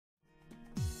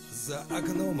За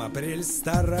окном апрель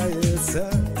старается,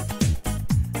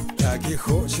 так и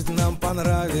хочет нам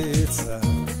понравиться.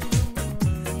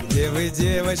 Где вы,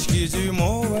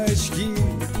 девочки-дюймовочки?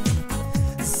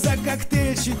 За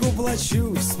коктейльчик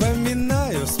уплачу,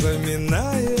 вспоминаю,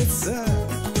 вспоминается,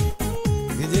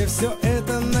 где все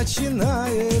это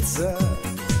начинается.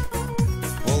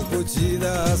 В полпути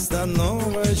до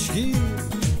остановочки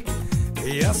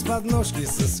я с подножки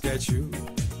соскочу.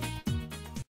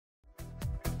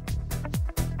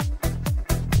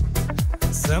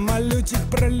 Самолетик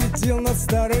пролетел над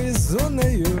старой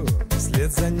зоною,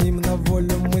 вслед за ним на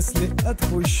волю мысли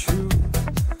отпущу.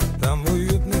 Там в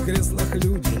уютных креслах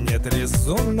люди, нет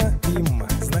резона им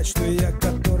знать, что я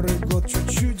который год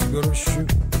чуть-чуть грущу.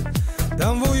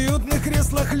 Там в уютных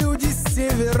креслах люди с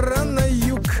севера на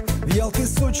юг, в Ялты,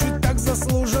 Сочи так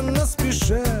заслуженно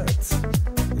спешат.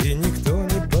 И никто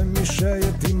не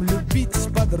помешает им любить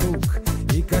подруг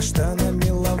и каштанами,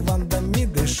 лавандами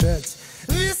дышать.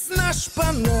 Весна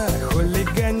шпана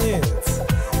хулиганит,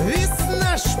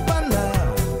 весна шпана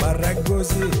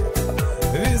парагозит,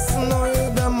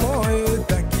 весной домой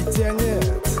так и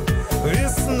тянет,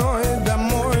 весной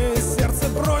домой сердце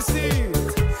просит.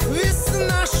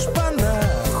 Весна шпана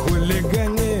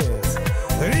хулиганит,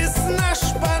 весна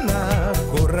шпана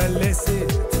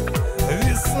куролесит,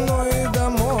 весной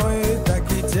домой так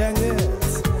и тянет,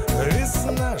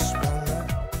 весна шпана.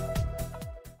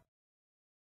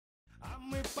 А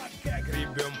мы пока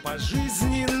гребем по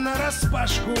жизни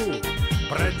нараспашку,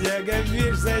 бродяга,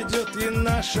 верь, зайдет и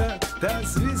наша та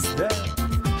звезда,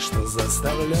 что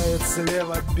заставляет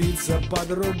слева биться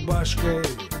под рубашкой,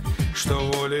 что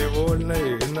волей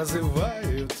вольной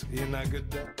называют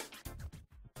иногда.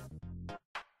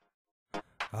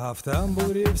 А в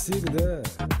тамбуре всегда,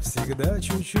 всегда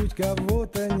чуть-чуть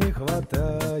кого-то не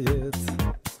хватает.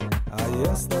 А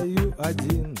я стою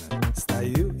один,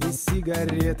 стою и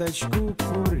сигареточку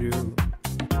курю.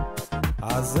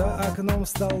 А за окном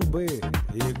столбы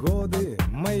и годы,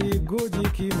 мои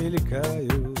годики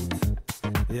мелькают.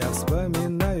 Я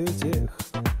вспоминаю тех,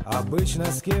 обычно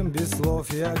с кем без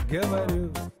слов я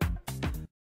говорю.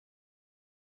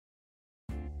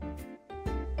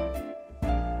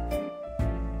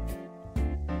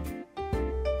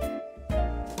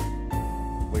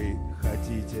 Вы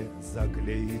хотите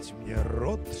заклеить мне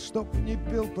рот, чтоб не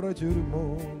пел про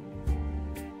тюрьму,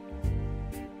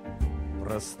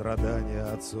 про страдания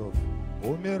отцов,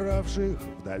 умиравших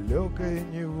в далекой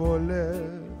неволе.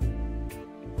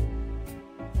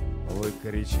 Вы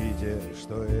кричите,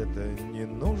 что это не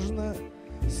нужно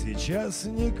сейчас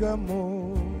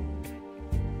никому.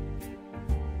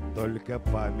 Только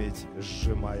память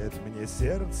сжимает мне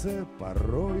сердце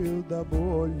порою до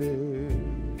боли.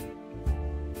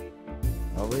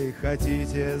 Вы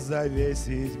хотите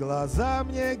завесить глаза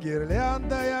мне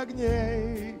гирляндой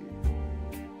огней.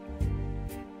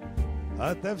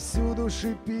 Отовсюду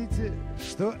шипите,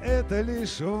 что это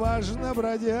лишь важно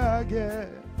бродяге.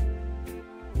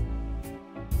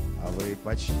 А вы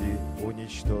почти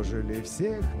уничтожили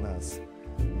всех нас,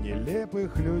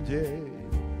 нелепых людей.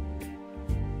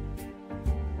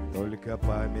 Только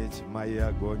память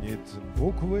моя гонит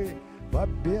буквы по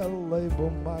белой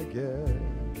бумаге.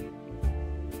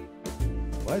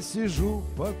 Посижу,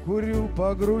 покурю,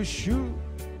 погрущу,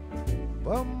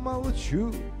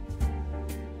 помолчу,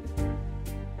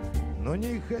 но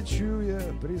не хочу я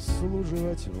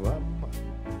прислуживать вам,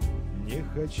 не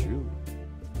хочу.